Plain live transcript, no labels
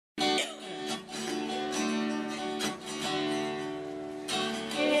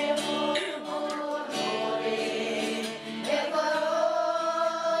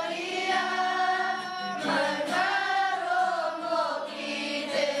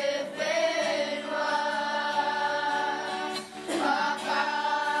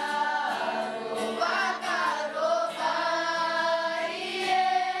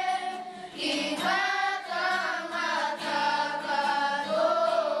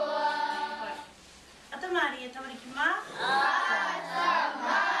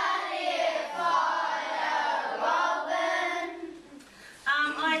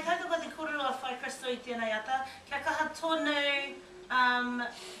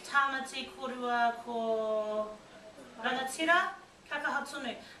tāmati korua ko rangatira,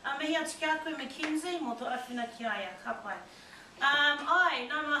 kakahatunu. Mihi atu ki a koe Mackenzie, mo tō awhina ki aia, ka pai. Ai,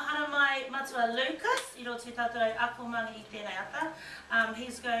 nā mahara mai matua Lucas, I ro te tātou akomanga I tēnei ata.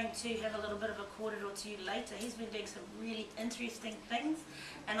 He's going to have a little bit of a kōrero to you later. He's been doing some really interesting things,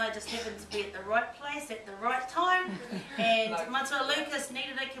 and I just happened to be at the right place at the right time. And matua Lucas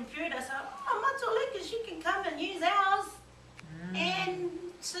needed a computer, so matua Lucas, you can come and use ours. And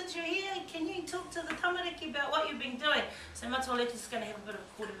since you're here, can you talk to the tamariki about what you've been doing? So matua Lucas is going to have a bit of a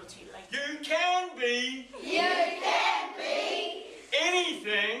kōrero to you later. You can be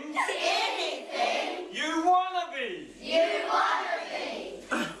anything you want to be.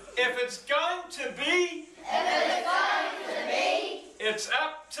 If it's going to be, it's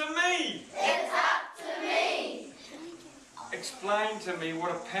up to me. Explain to me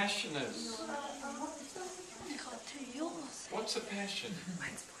what a passion is. What's a passion?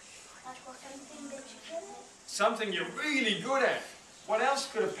 Something you're really good at. What else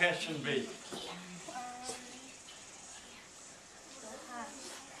could a passion be?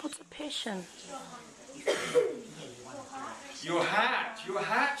 What's a passion? Your heart. Your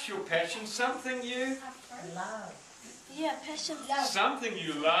heart's your passion. Something you Love. Yeah, passion. Something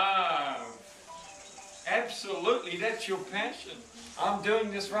you love. Absolutely, that's your passion. I'm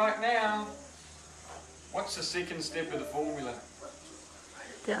doing this right now. What's the second step of the formula?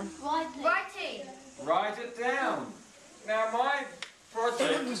 Down. Writing. Write it down. Now my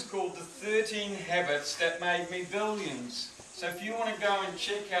project is called the 13 Habits That Made Me Billions. So if you want to go and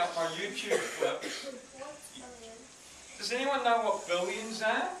check out my YouTube clips. Does anyone know what billions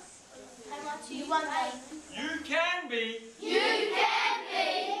are? You can be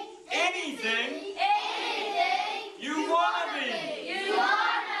anything you want to be.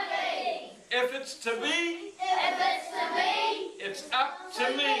 If it's to be, it's up to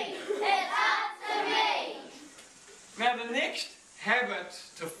me. Now the next habit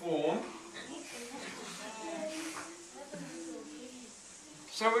to form,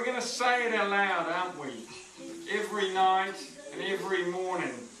 so we're going to say it aloud, aren't we? Every night and every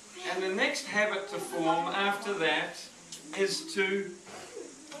morning. And the next habit to form after that is to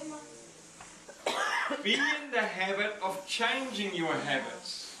be in the habit of changing your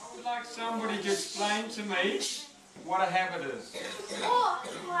habits. I would like somebody to explain to me what a habit is. Or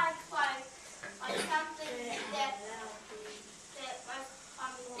like something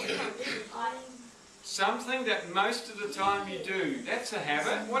Something that most of the time you do. That's a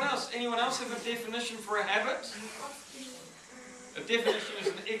habit. What else? Anyone else have a definition for a habit? A definition is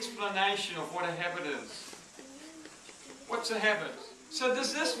an explanation of what a habit is. What's a habit? So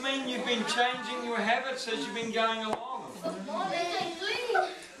does this mean you've been changing your habits as you've been going along?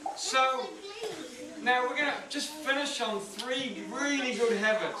 So now we're going to just finish on 3 really good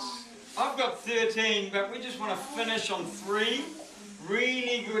habits. I've got 13, but we just want to finish on 3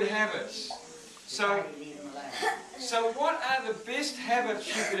 really good habits. So what are the best habits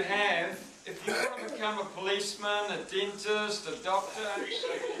you could have if you want to become a policeman, a dentist, a doctor?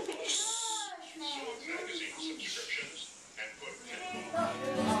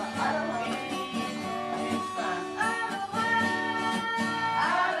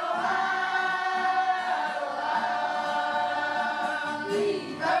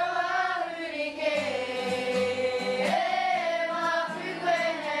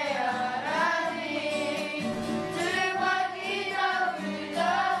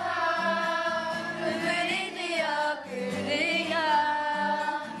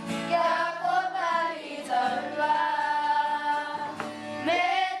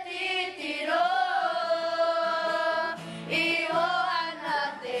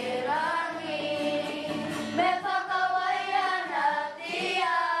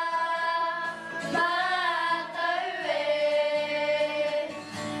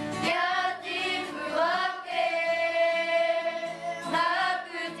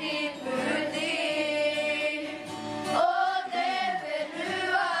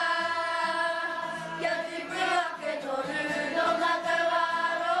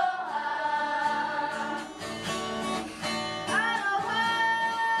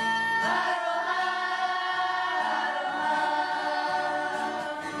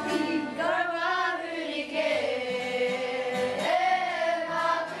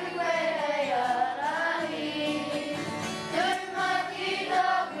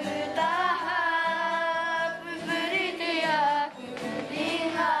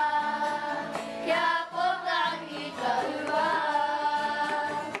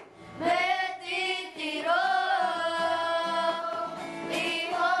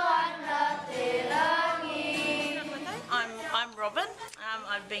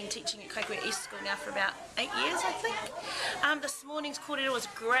 I've been teaching at Kaikohe East School now for about 8 years, I think. This morning's kōrero was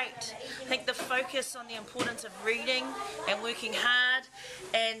great. I think the focus on the importance of reading and working hard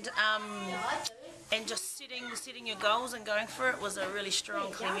and just setting your goals and going for it was a really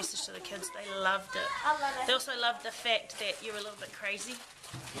strong, clear message to the kids. They loved it. They also loved the fact that you're a little bit crazy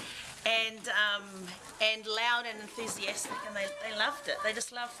and loud and enthusiastic, and they loved it. They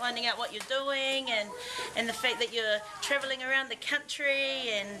just love finding out what you're doing and the fact that you're travelling around the country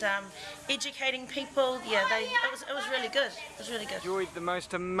and educating people. Yeah, it was really good. It was really good. Enjoyed the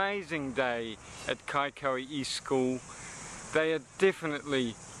most amazing day at Kaikohe East School. They are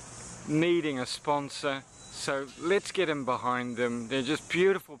definitely needing a sponsor, so let's get in behind them. They're just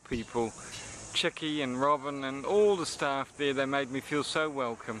beautiful people. Chicky and Robin and all the staff there, they made me feel so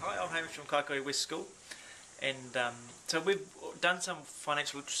welcome. Hi, I'm Hamish from Kaikohe West School, and so we've done some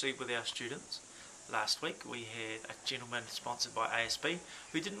financial literacy with our students. Last week we had a gentleman sponsored by ASB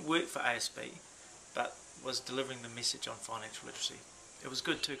who didn't work for ASB but was delivering the message on financial literacy. It was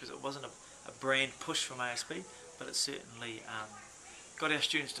good too because it wasn't a brand push from ASB, but it certainly got our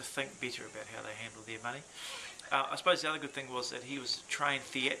students to think better about how they handle their money. I suppose the other good thing was that he was a trained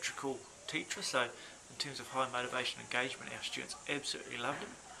theatrical teacher, so in terms of high motivation engagement, our students absolutely loved him.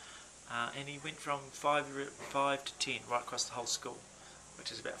 And he went from 5 to 10 right across the whole school, which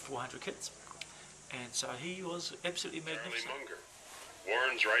is about 400 kids. And so he was absolutely magnificent. Charlie Munger,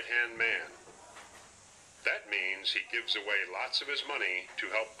 Warren's right-hand man. That means he gives away lots of his money to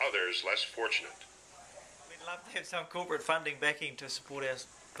help others less fortunate. We'd love to have some corporate funding backing to support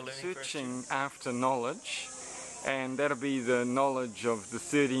our learning. Searching after knowledge, and that'll be the knowledge of the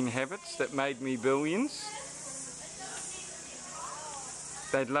 13 habits that made me billions.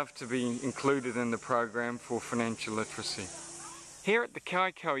 They'd love to be included in the program for financial literacy. Here at the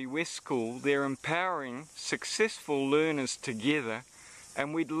Kaikohe West School, they're empowering successful learners together,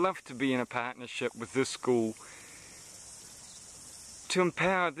 and we'd love to be in a partnership with this school to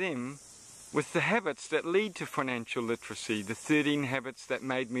empower them with the habits that lead to financial literacy, the 13 habits that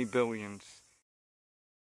made me billions.